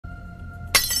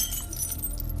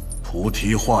菩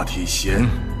提化体涎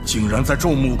竟然在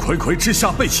众目睽睽之下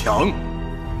被抢，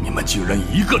你们竟然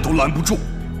一个都拦不住，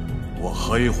我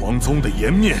黑皇宗的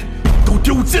颜面都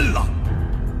丢尽了。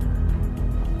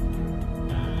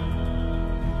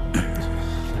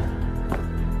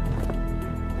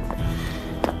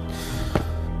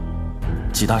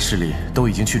几大势力都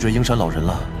已经去追鹰山老人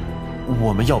了，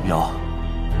我们要不要？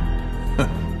哼，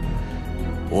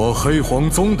我黑皇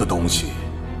宗的东西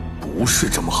不是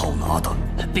这么好拿的。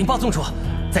禀报宗主，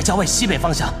在郊外西北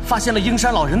方向发现了鹰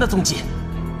山老人的踪迹。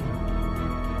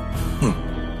哼，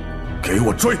给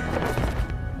我追！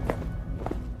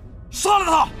杀了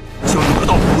他，就能得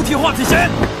到菩提化体涎，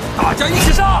大家一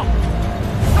起上！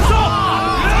上！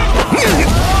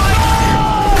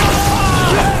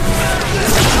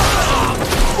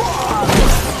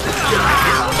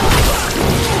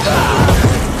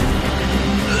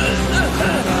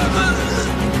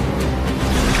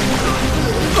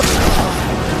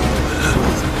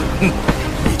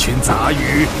一群杂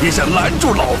鱼也想拦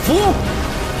住老夫？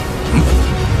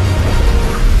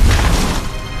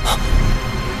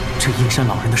这鹰山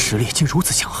老人的实力竟如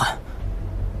此强悍。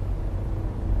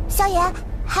萧炎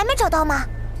还没找到吗？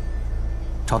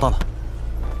找到了，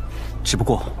只不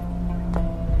过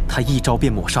他一招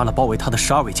便抹杀了包围他的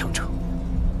12位强者。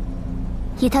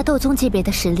以他斗宗级别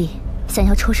的实力，想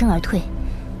要抽身而退，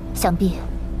想必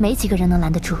没几个人能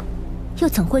拦得住，又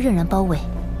怎会任人包围？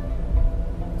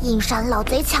鹰山老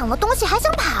贼抢了东西还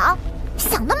想跑，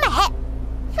想得美！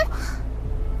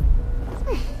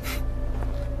哼！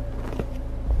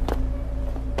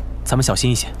咱们小心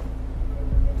一些，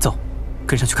走，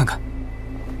跟上去看看。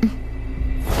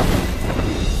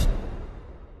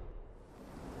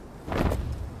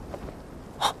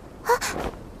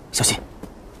小心，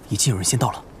已经有人先到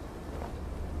了。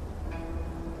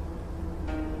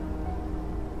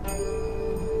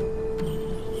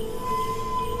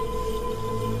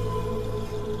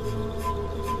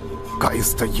该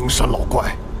死的鹰山老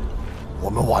怪，我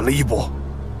们晚了一步。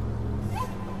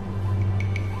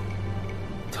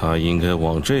他应该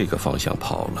往这个方向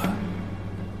跑了。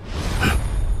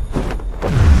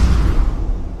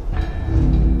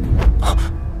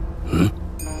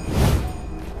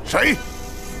谁？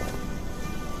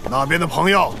那边的朋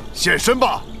友现身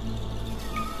吧。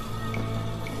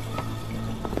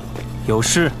有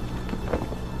事。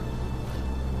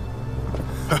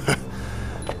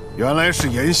原来是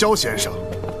炎萧先生，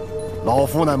老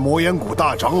夫乃魔岩谷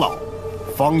大长老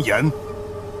方言。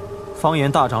方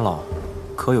言大长老，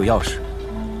可有要事？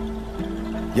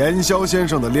炎萧先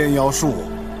生的炼药术，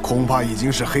恐怕已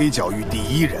经是黑角域第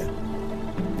一人。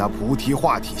那菩提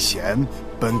化体涎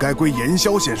本该归炎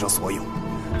萧先生所有，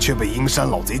却被鹰山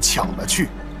老贼抢了去，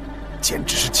简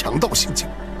直是强盗行径。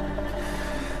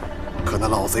可那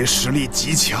老贼实力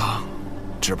极强，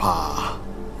只怕……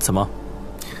怎么？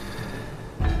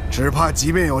只怕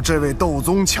即便有这位斗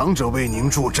宗强者为您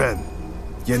助阵，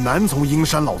也难从鹰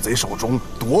山老贼手中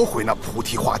夺回那菩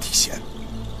提化体涎。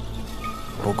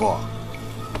不过，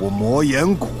我魔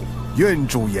岩谷愿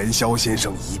助炎萧先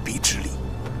生一臂之力。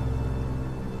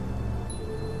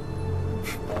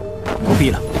不必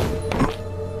了。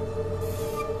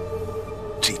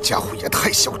这家伙也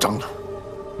太嚣张了。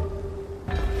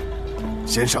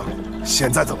先生，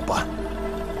现在怎么办？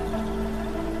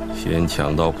先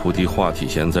抢到菩提化体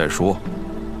涎再说。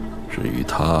至于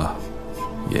他，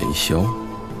炎萧，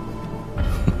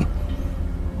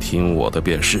听我的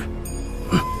便是。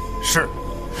是。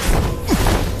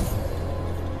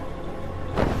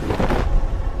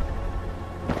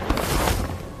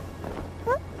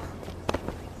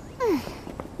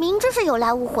明知是有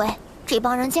来无回，这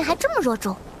帮人竟还这么热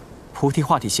衷。菩提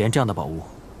化体涎这样的宝物，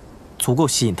足够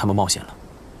吸引他们冒险了。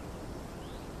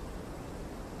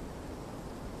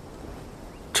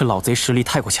这老贼实力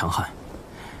太过强悍，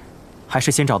还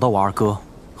是先找到我二哥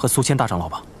和苏谦大长老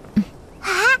吧。啊！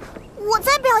我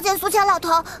才不要见苏谦老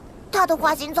头，他的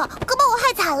花心草可把我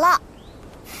害惨了。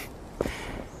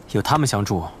有他们相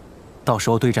助，到时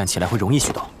候对战起来会容易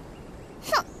许多。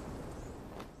哼！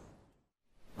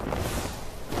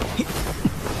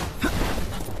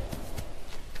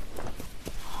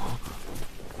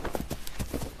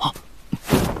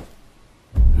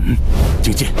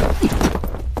静静，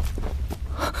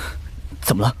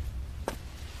怎么了？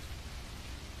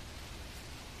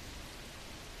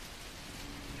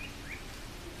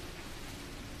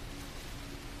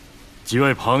几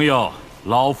位朋友，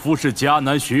老夫是迦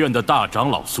南学院的大长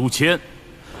老苏谦，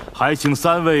还请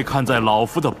3位看在老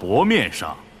夫的薄面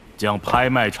上，将拍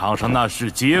卖场上那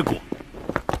事接过。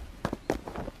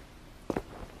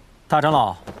大长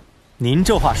老，您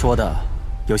这话说的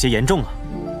有些严重啊。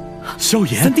萧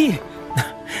炎，三弟，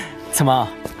怎么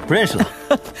不认识了。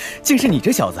竟是你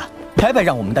这小子，白白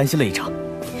让我们担心了一场。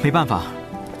没办法，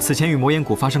此前与魔岩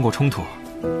谷发生过冲突，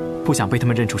不想被他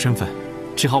们认出身份，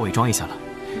只好伪装一下了，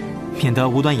免得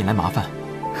无端引来麻烦。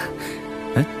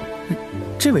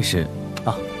这位是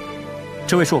啊，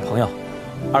这位是我朋友，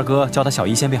二哥叫他小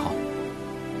医仙便好。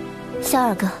小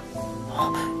二哥，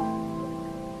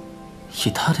以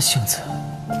他的性子，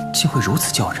竟会如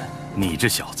此叫人。你这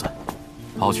小子，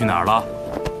跑去哪儿了？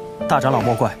大长老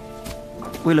莫怪，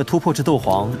为了突破至斗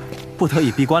皇，不得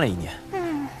已闭关了1年，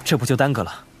这不就耽搁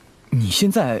了？你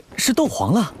现在是斗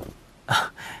皇了？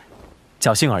啊，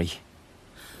侥幸而已。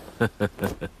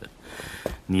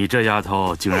你这丫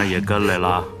头竟然也跟来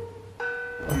了！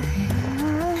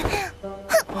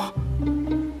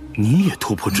你也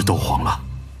突破至斗皇了？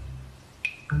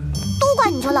都怪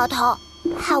你这老头，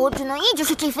害我只能一直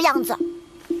是这副样子。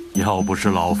要不是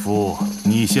老夫，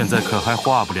你现在可还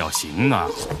化不了形呢。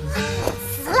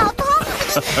死老头！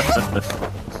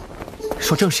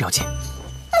说正事要紧。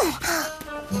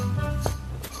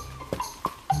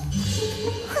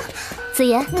子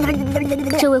言，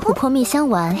这位琥珀蜜香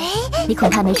丸，你恐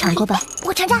怕没尝过吧？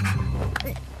我尝尝。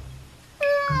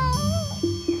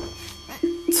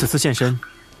此次现身，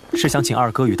是想请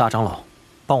二哥与大长老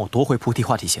帮我夺回菩提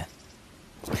化体涎。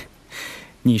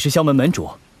你是萧门门主，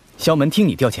萧门听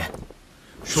你调遣。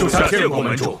属下见过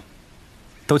门主。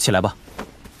都起来吧。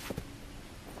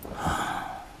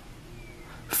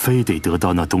非得得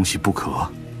到那东西不可。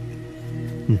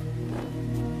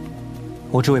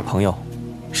我这位朋友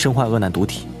身患恶难毒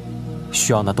体，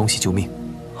需要那东西救命。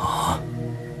啊！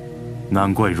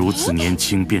难怪如此年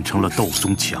轻变成了斗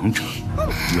宗强者，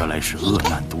原来是恶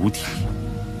难毒体。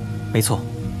没错，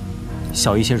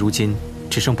小医仙如今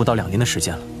只剩不到2年的时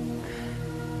间了。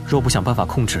若不想办法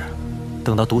控制，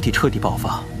等到毒体彻底爆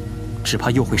发，只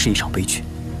怕又会是一场悲剧。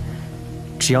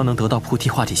只要能得到菩提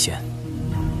化体涎，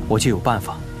我就有办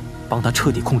法帮他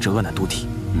彻底控制恶难毒体。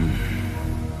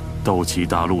斗气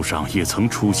大陆上也曾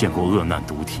出现过恶难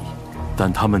毒体，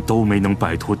但他们都没能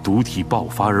摆脱毒体爆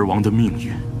发而亡的命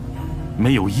运，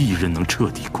没有一人能彻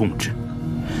底控制。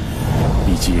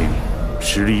毕竟，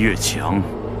实力越强，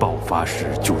爆发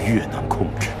时就越难控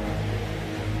制。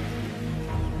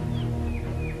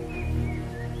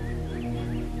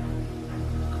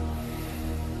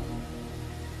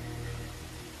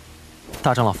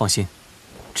大长老放心，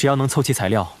只要能凑齐材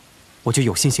料，我就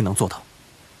有信心能做到，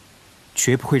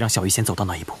绝不会让小医仙走到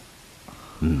那一步。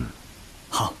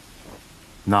好，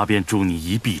那便助你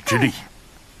一臂之力。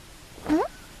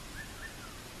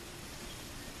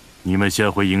你们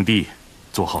先回营地，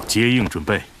做好接应准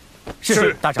备。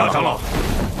是大长老。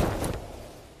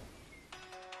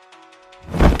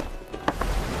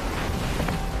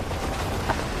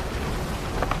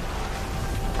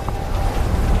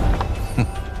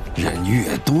人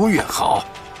越多越好。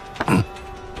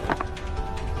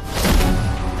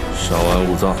稍安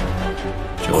勿躁，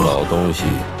这老东西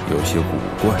有些古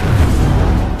怪。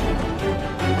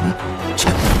这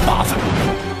麻烦！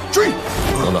追！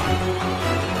等等，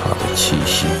他的气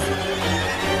息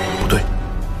不对。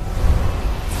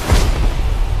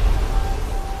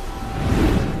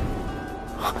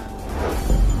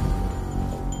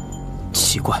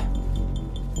奇怪，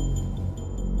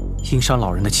鹰山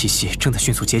老人的气息正在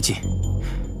迅速接近，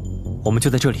我们就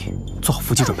在这里做好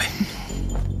伏击准备。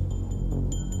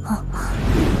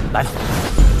来了，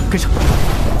跟上。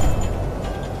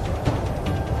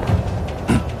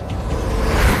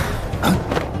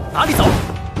哪里走？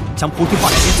将菩提化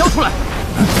体涎交出来！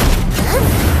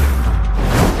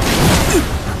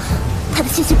他的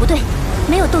气息不对，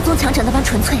没有斗宗强者那般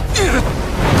纯粹。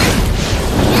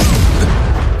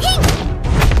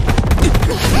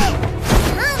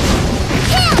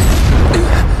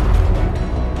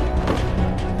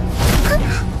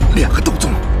2个斗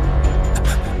宗。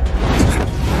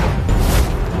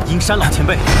鹰山老前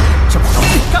辈，这不能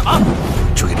干嘛？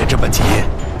追得这么急，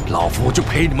老夫就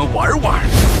陪你们玩玩。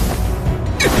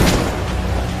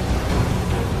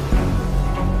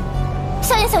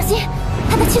萧炎小心，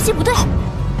他的气息不对。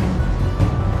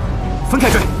分开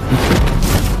追。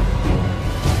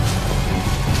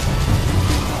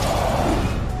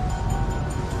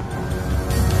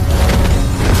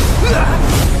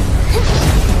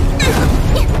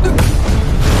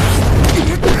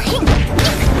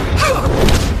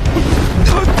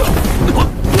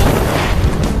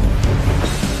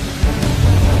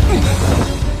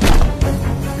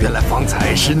原来方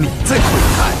才是你在窥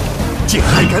探，竟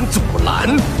还敢阻拦！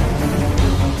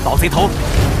老贼头，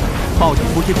抱着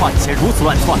菩提化体涎如此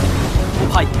乱窜，不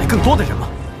怕引来更多的人吗？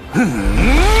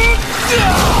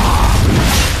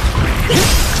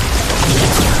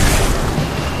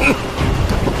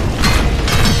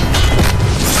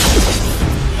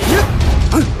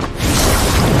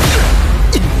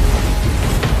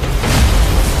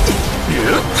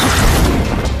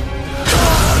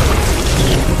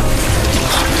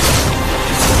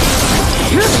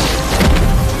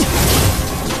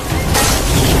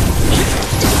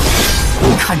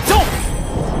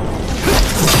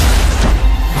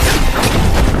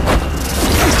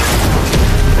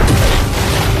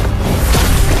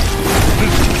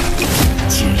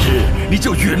你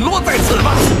就陨落在此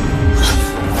吧！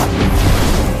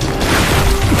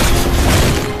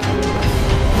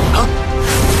啊！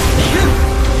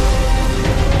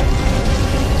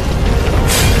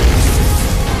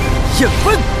燕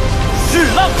分，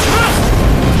日浪石。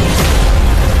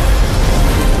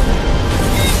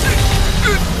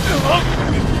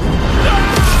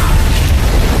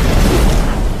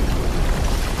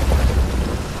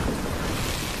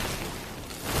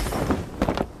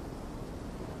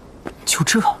 就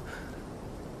这，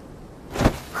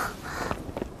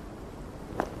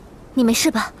你没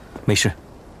事吧？没事。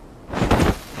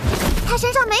他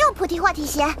身上没有菩提化体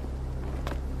涎。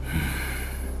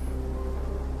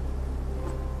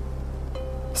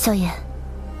萧炎，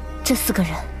这4个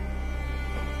人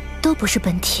都不是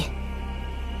本体。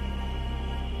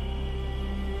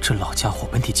这老家伙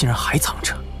本体竟然还藏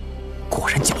着，果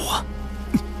然狡猾。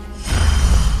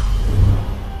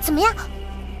怎么样？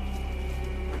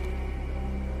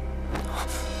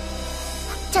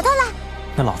 找到了，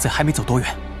那老贼还没走多远。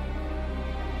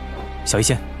小医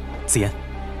仙、紫妍，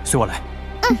随我来。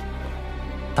嗯。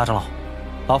大长老，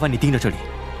劳烦你盯着这里，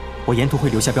我沿途会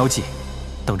留下标记，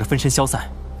等着分身消散，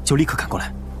就立刻赶过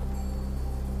来。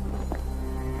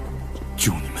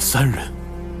就你们3人？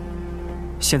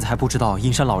现在还不知道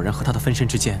阴山老人和他的分身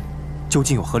之间究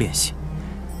竟有何联系，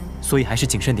所以还是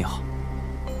谨慎点好。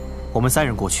我们3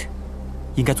人过去，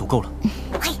应该足够了。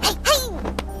嘿嘿嘿。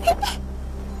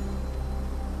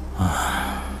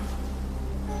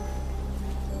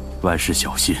万事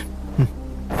小心。嗯。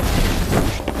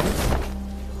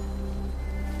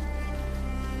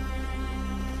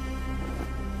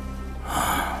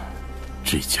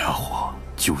这家伙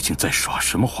究竟在耍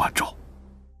什么花招？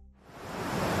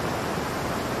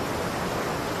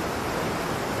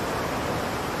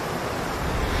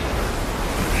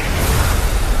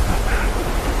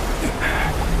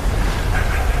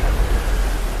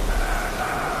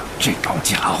这帮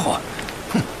家伙，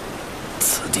哼，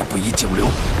此地不宜久留。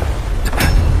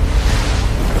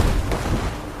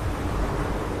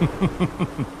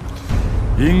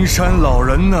阴山老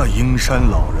人呐，阴山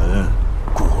老人，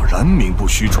果然名不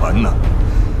虚传呐！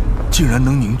竟然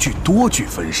能凝聚多具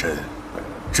分身，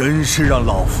真是让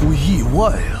老夫意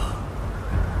外啊！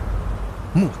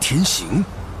穆天行，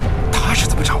他是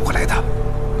怎么找回来的？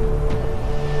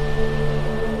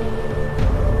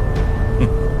哼，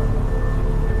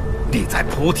你在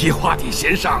菩提化体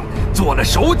弦上做了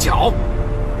手脚。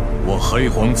我黑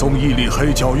黄宗屹立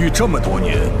黑角域这么多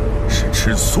年，是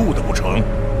吃素的不成？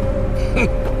哼，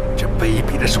这卑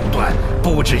鄙的手段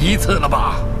不止1次了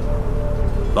吧？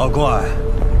老怪，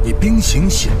你兵行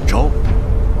险招，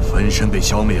分身被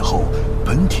消灭后，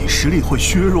本体实力会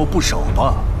削弱不少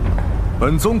吧？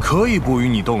本宗可以不与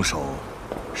你动手，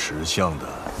识相的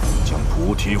将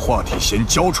菩提化体弦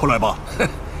交出来吧。哼，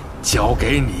交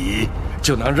给你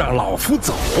就能让老夫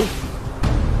走？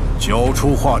交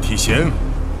出化体弦，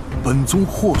本宗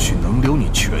或许能留你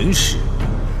全尸，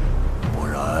不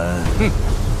然，哼，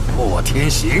莫天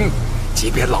行，即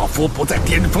便老夫不在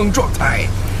巅峰状态。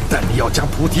但你要将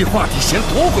菩提化体弦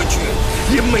夺回去，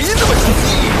也没那么容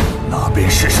易。那便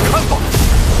试试看吧。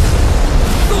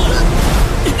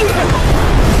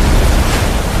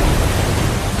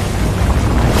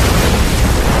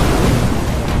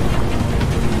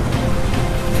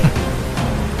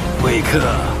贵客，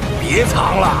别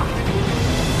藏了！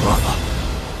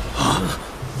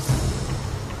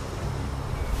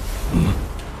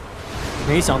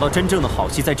没想到真正的好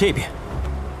戏在这边，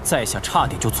在下差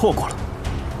点就错过了。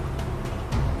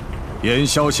燕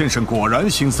萧先生果然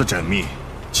心思缜密，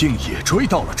竟也追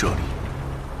到了这里。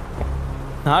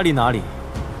哪里，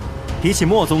比起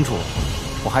莫宗主，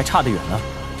我还差得远呢。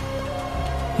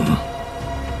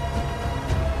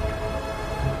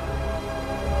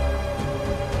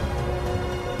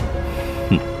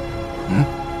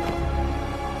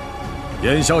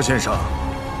燕萧先生，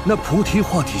那菩提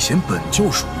化体弦本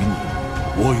就属于你，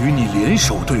我与你联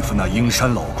手对付那阴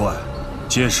山老怪，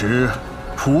届时。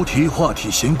菩提化体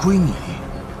弦归你，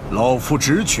老夫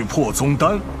只取破宗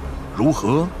丹，如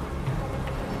何？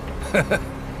呵呵，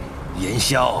言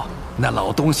萧，那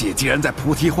老东西既然在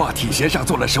菩提化体弦上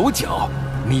做了手脚，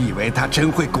你以为他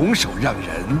真会拱手让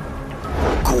人？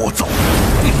给我走！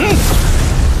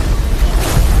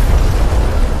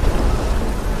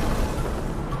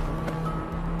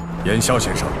言萧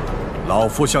先生，老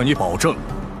夫向你保证，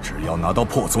只要拿到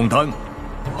破宗丹，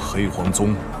我黑黄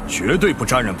宗绝对不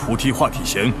沾染菩提化体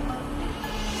弦。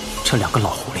这2个老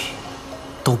狐狸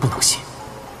都不能信。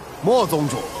莫宗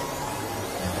主，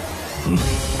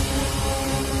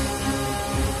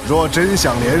若真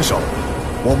想联手，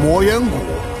我魔岩谷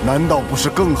难道不是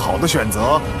更好的选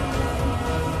择？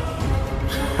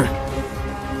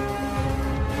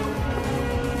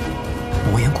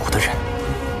魔岩谷的人，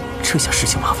这下事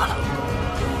情麻烦了。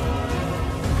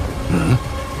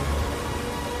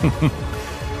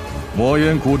魔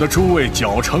岩谷的诸位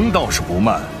脚程倒是不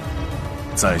慢，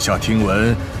在下听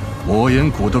闻，魔岩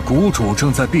谷的谷主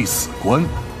正在闭死关，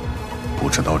不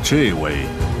知道这位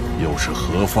又是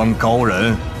何方高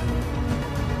人？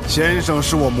先生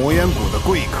是我魔岩谷的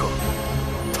贵客，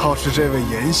倒是这位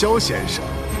炎萧先生，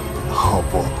哦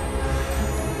不，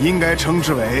应该称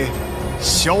之为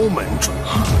萧门主。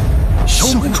萧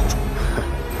门主，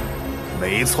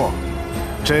没错，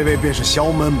这位便是萧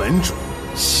门门主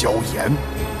萧炎，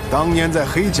当年在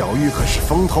黑角域可是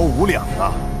风头无两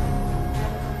啊。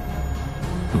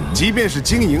即便是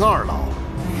金银二老，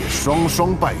也双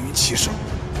双败于其手。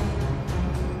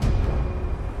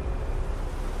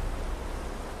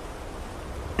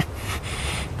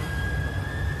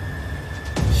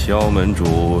萧门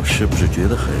主是不是觉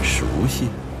得很熟悉？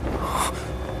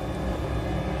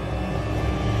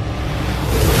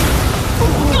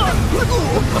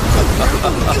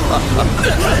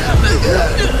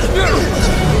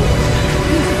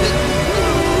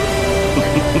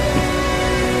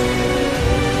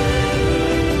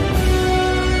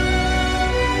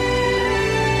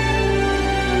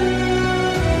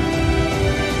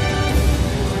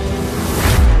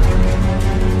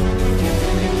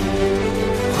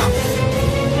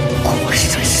果然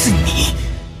是你！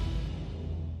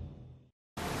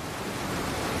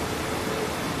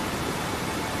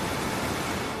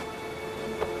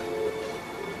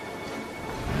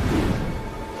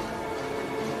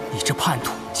你这叛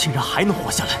徒竟然还能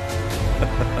活下来！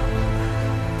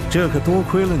这可多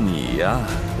亏了你呀，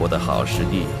我的好师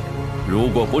弟。如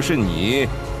果不是你，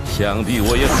想必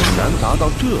我也很难达到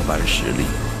这般实力。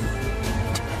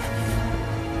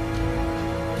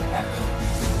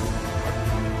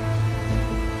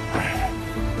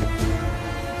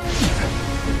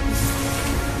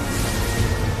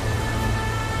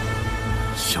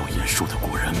萧炎说的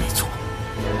果然没错。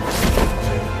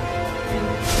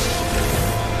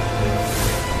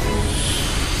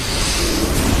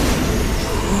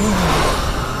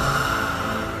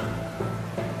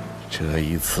这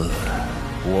一次，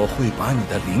我会把你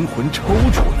的灵魂抽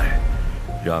出来，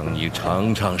让你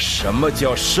尝尝什么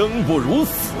叫生不如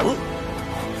死。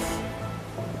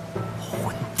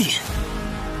魂殿，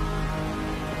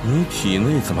你体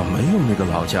内怎么没有那个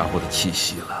老家伙的气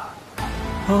息了？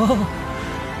啊，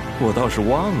我倒是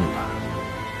忘了，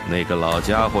那个老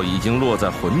家伙已经落在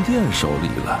魂殿手里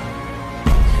了。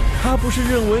他不是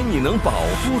认为你能保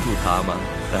护住他吗？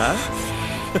啊？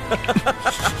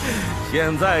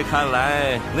现在看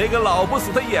来，那个老不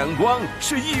死的眼光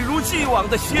是一如既往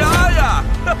的瞎呀！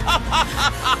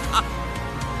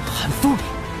韩风，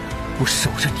我手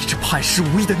刃你这叛师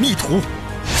无义的逆徒！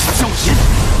萧炎，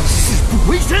誓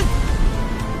不为人！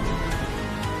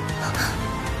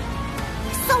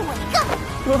送我一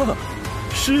个！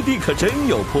师弟可真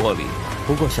有魄力，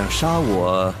不过想杀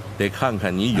我，得看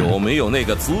看你有没有那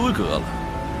个资格了。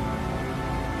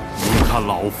你看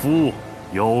老夫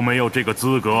有没有这个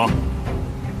资格？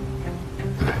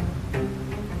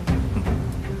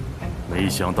没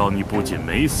想到你不仅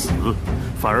没死，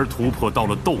反而突破到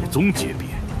了斗宗级别。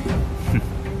哼，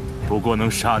不过能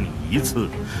杀你一次，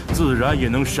自然也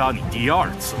能杀你第二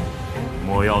次。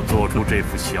莫要做出这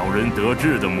副小人得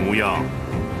志的模样。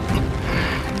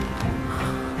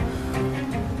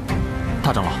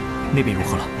大长老，那边如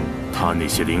何了？他那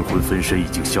些灵魂分身已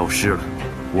经消失了，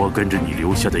我跟着你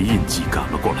留下的印记赶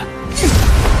了过来。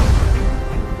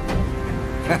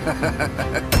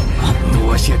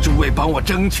多谢诸位帮我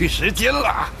争取时间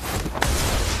了。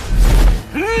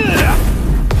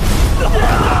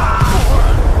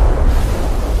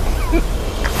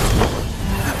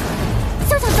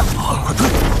萧教授，对。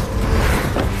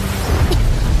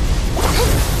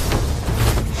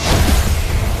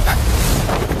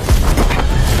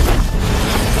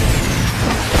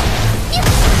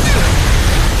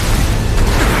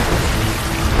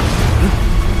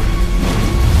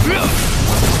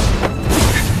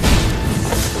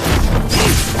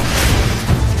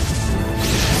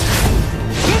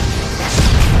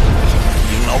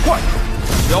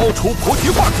消除菩提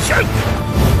化体涎。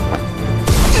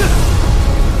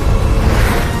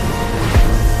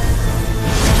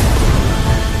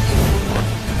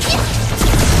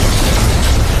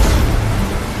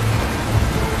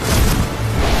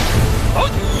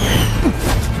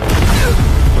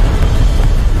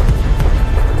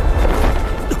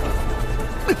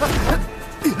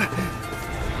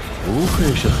不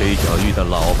愧是黑角域的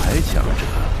老牌强者，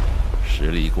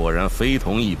实力果然非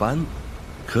同一般。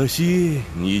可惜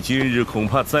你今日恐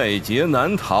怕在劫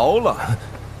难逃了。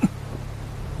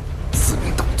4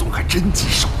名斗宗还真棘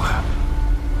手啊！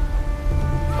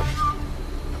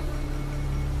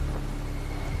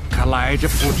看来这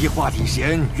菩提化体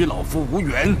涎与老夫无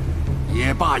缘，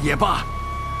也罢也罢，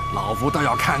老夫倒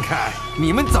要看看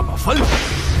你们怎么分。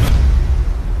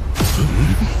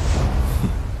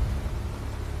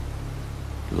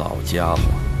老家伙，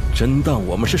真当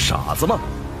我们是傻子吗？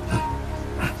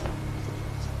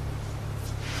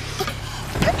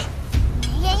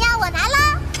人妖我来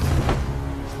了，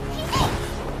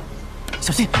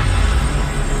小心！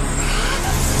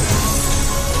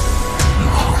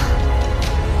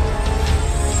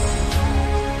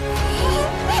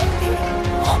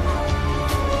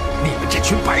你们这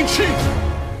群白痴！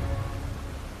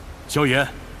萧炎，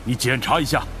你检查一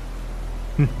下。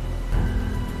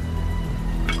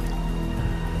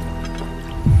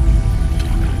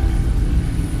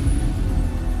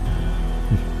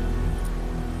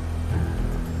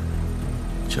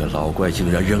这老怪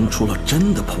竟然扔出了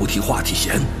真的菩提化体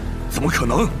涎，怎么可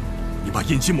能？你把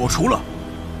印记抹除了？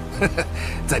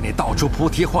在你道出菩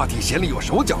提化体涎里有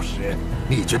手脚时，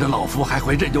你觉得老夫还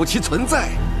会任由其存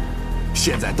在？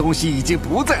现在东西已经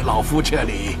不在老夫这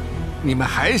里，你们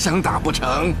还想打不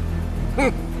成？哼！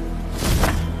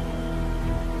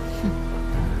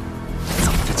这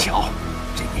么着瞧，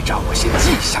这一仗我先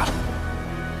记下了。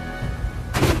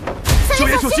萧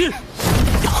炎小心！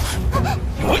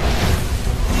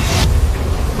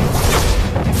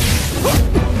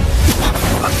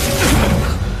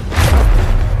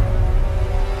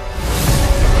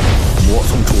莫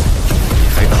宗主，你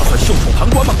还打算袖手旁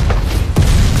观吗？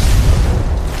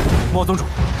莫宗主，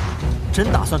真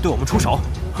打算对我们出手？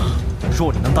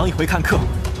若你能当一回看客，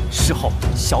事后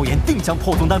萧炎定将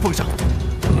破宗丹奉上。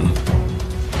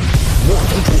莫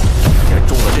宗主，竟然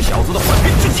中了这小子的缓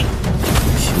兵之计，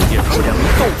凭借他们2名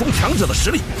斗宗强者的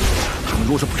实力，他们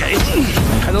若是不给，你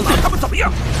还能拿他们怎么样？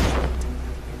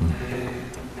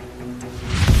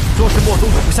若是莫宗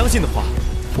主不相信的话，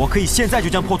我可以现在就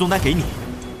将破宗丹给你，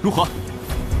如何？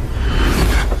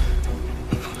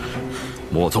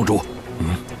莫宗主，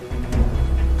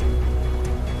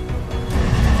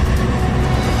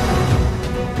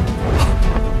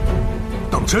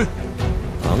当真？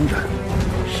当然，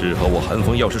事后我寒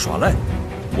风要是耍赖，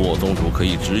莫宗主可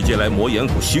以直接来魔岩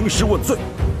谷兴师问罪。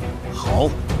好，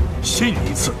信你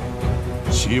一次，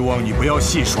希望你不要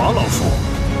戏耍老夫，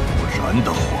不然的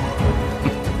话。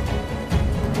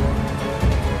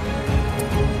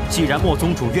既然莫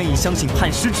宗主愿意相信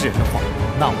叛师之人的话，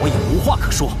那我也无话可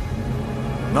说。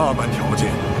那般条件，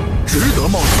值得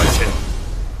冒这般险。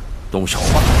动手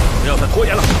吧，不要再拖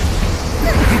延了。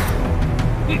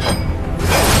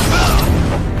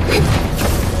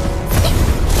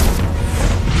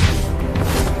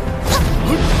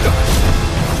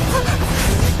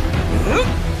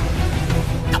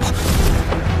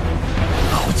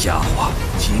老家伙，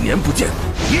几年不见，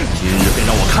今日便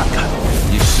让我看看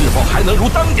你是否还能如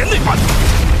当年那般。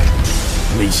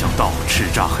没想到叱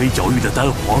咤黑角域的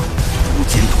丹皇，如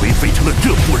今颓废成了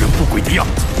这不人不鬼的样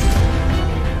子。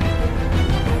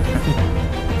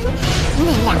那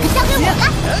2个交给我了。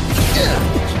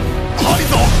哪里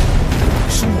走？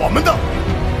是我们的。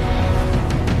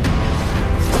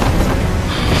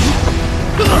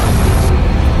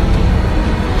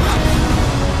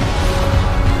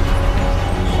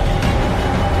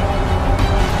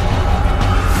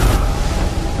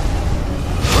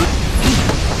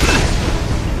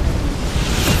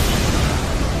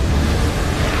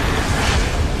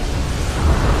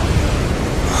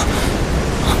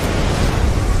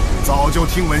早就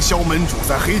听闻萧门主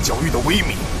在黑角域的威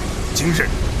名，今日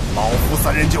老夫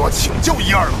3人就要请教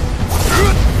一二了。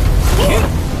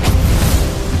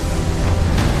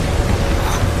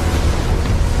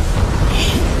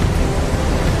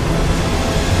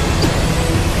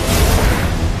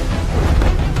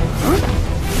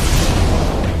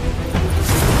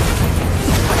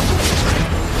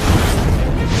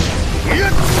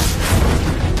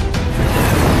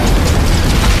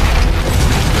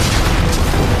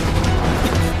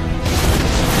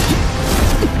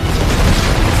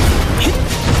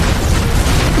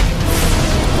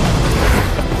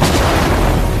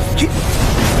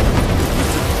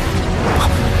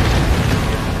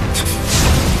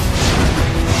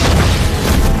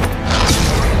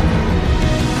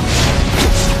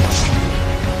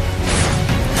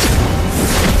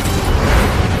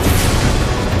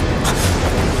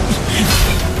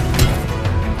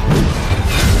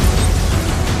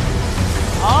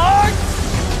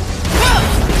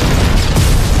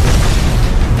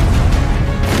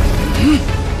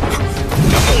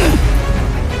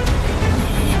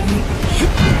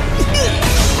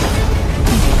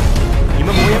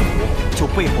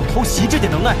背后偷袭这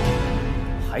点能耐，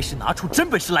还是拿出真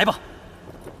本事来吧。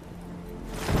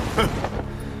哼，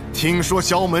听说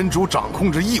萧门主掌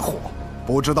控着异火，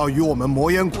不知道与我们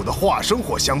魔岩谷的化生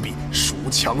火相比，孰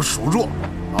强孰弱？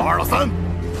老二、老三。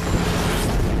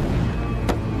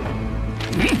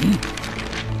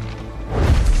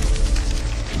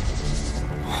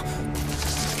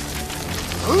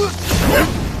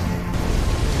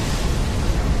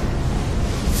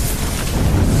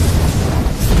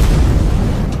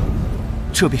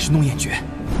这便是弄焰诀，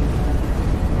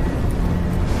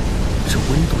这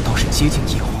温度倒是接近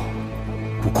异火，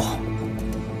不过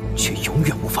却永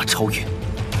远无法超越。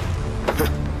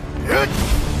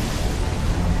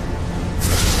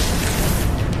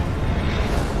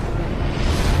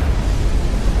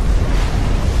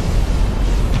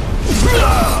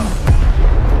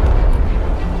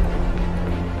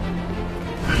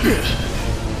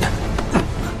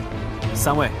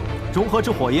三位，融合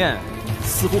之火焰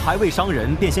似乎还未伤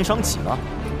人，便先伤己了。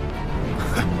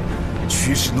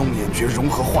驱使弄焰诀融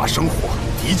合化生火，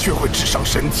的确会致伤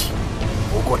身体。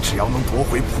不过只要能夺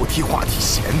回菩提化体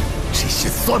涎，这些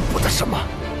算不得什么。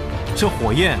这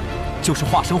火焰就是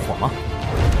化生火吗？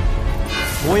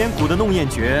魔岩谷的弄焰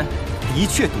诀的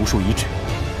确独树一帜，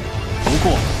不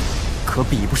过可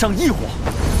比不上异火。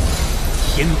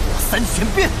天火三玄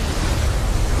变。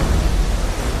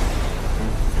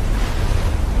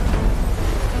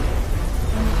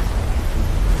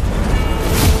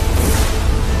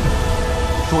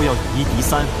若要以一敌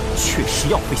三，确实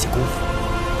要费些功夫。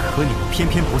可你们偏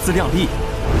偏不自量力，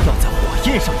要在火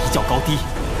焰上一较高低。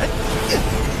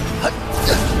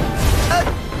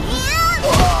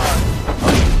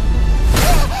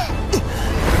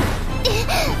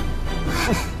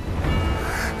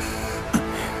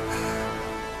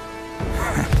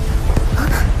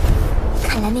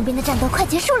看来那边的战斗快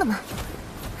结束了嘛。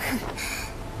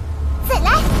再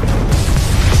来。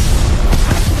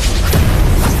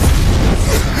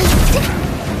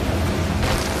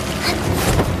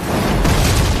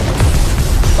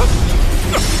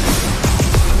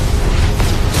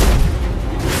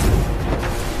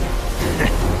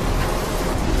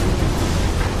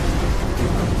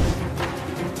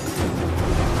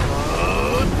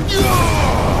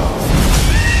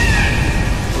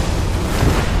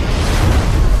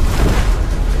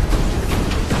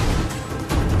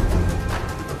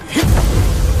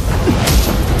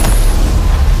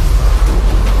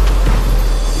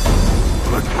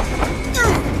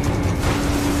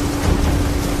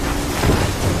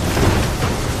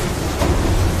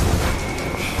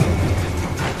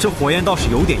这火焰倒是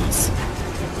有点意思，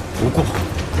不过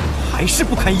还是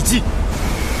不堪一击。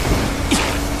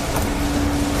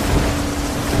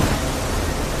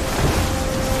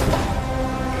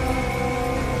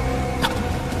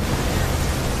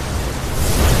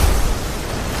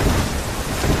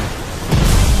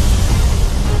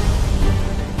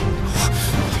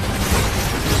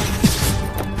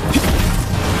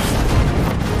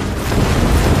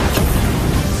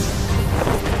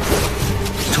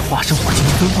化生火竟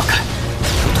能分化开，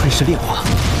若吞噬炼化，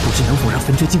不知能否让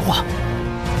焚诀净化。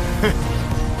哼，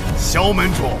萧门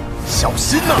主，小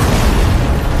心呐！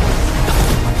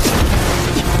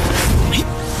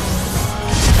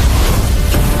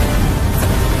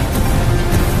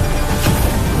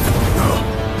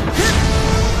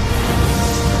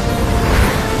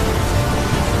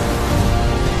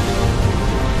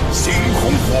星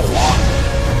空火华。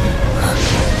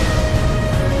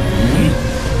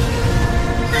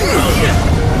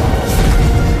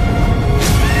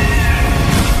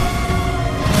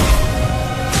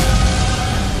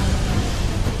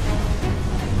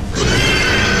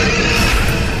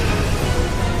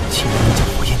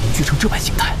这般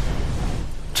形态，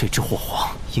这只火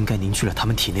皇应该凝聚了他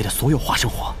们体内的所有化生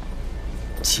火。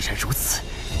既然如此，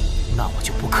那我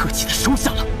就不客气的收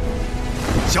下了。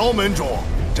萧门主，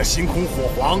这星空火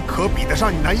皇可比得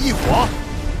上你那异火？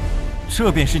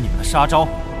这便是你们的杀招。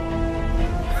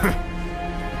哼，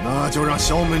那就让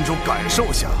萧门主感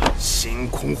受下星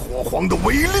空火皇的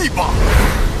威力吧。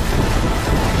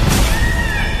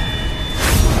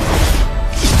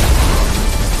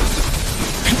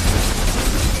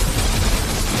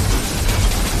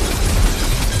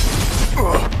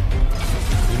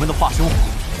你们的化生火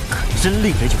可真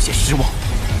令人有些失望。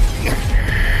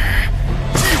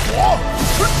激火！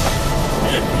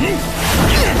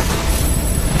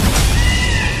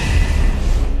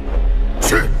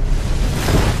去！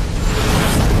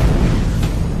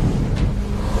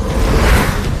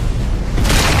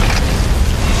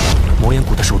魔岩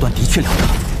谷的手段的确了得，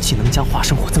竟能将化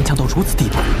生火增强到如此地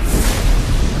步。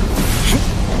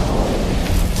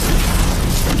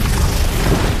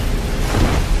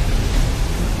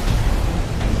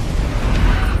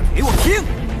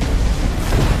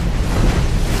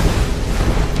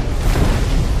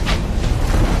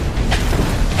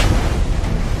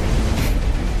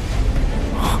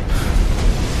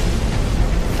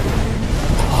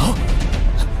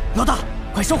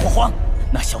生火皇，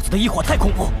那小子的异火太恐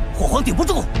怖，火皇顶不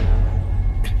住。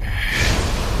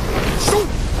收！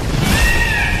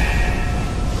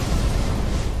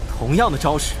同样的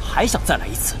招式还想再来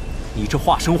一次？你这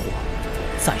化生火，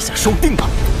在下收定了。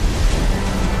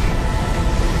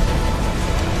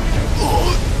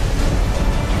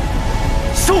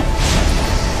收！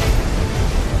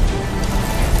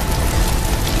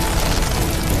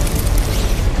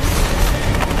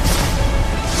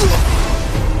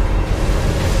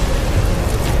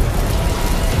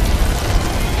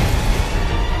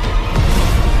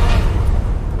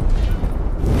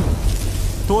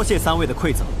多谢三位的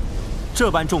馈赠，这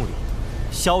般重礼，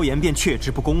萧炎便却之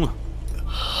不恭了。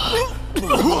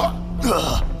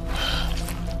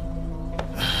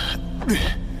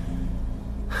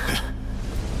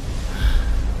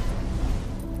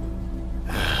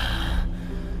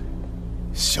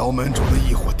萧门主的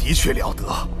异火的确了得，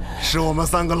使我们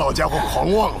3个老家伙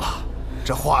狂妄了。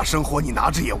这化生火你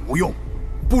拿着也无用，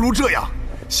不如这样，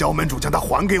萧门主将它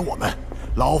还给我们。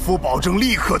老夫保证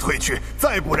立刻退去，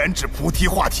再不燃指菩提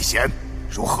化体涎，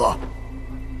如何？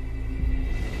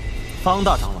方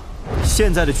大长老，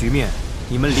现在的局面，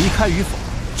你们离开与否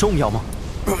重要吗？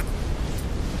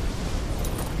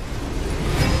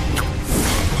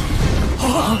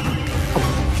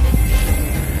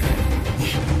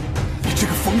你这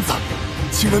个疯子，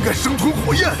竟然敢生吞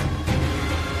火焰！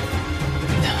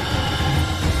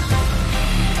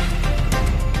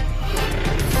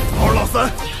二老三，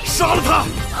杀了他！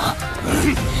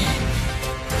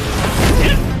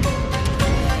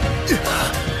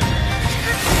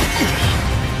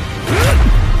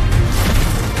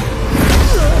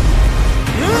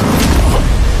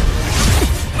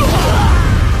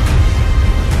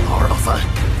二老三，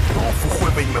老夫会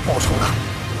为你们报仇的！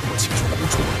我清楚苦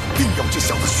楚，定要这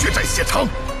小子血债血偿，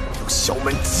留萧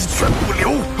门鸡犬不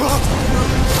留！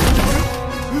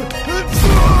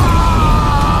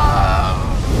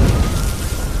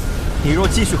你若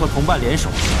继续和同伴联手，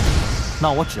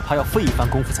那我只怕要费一番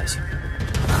功夫才行。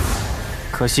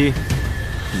可惜，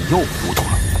你又糊涂了。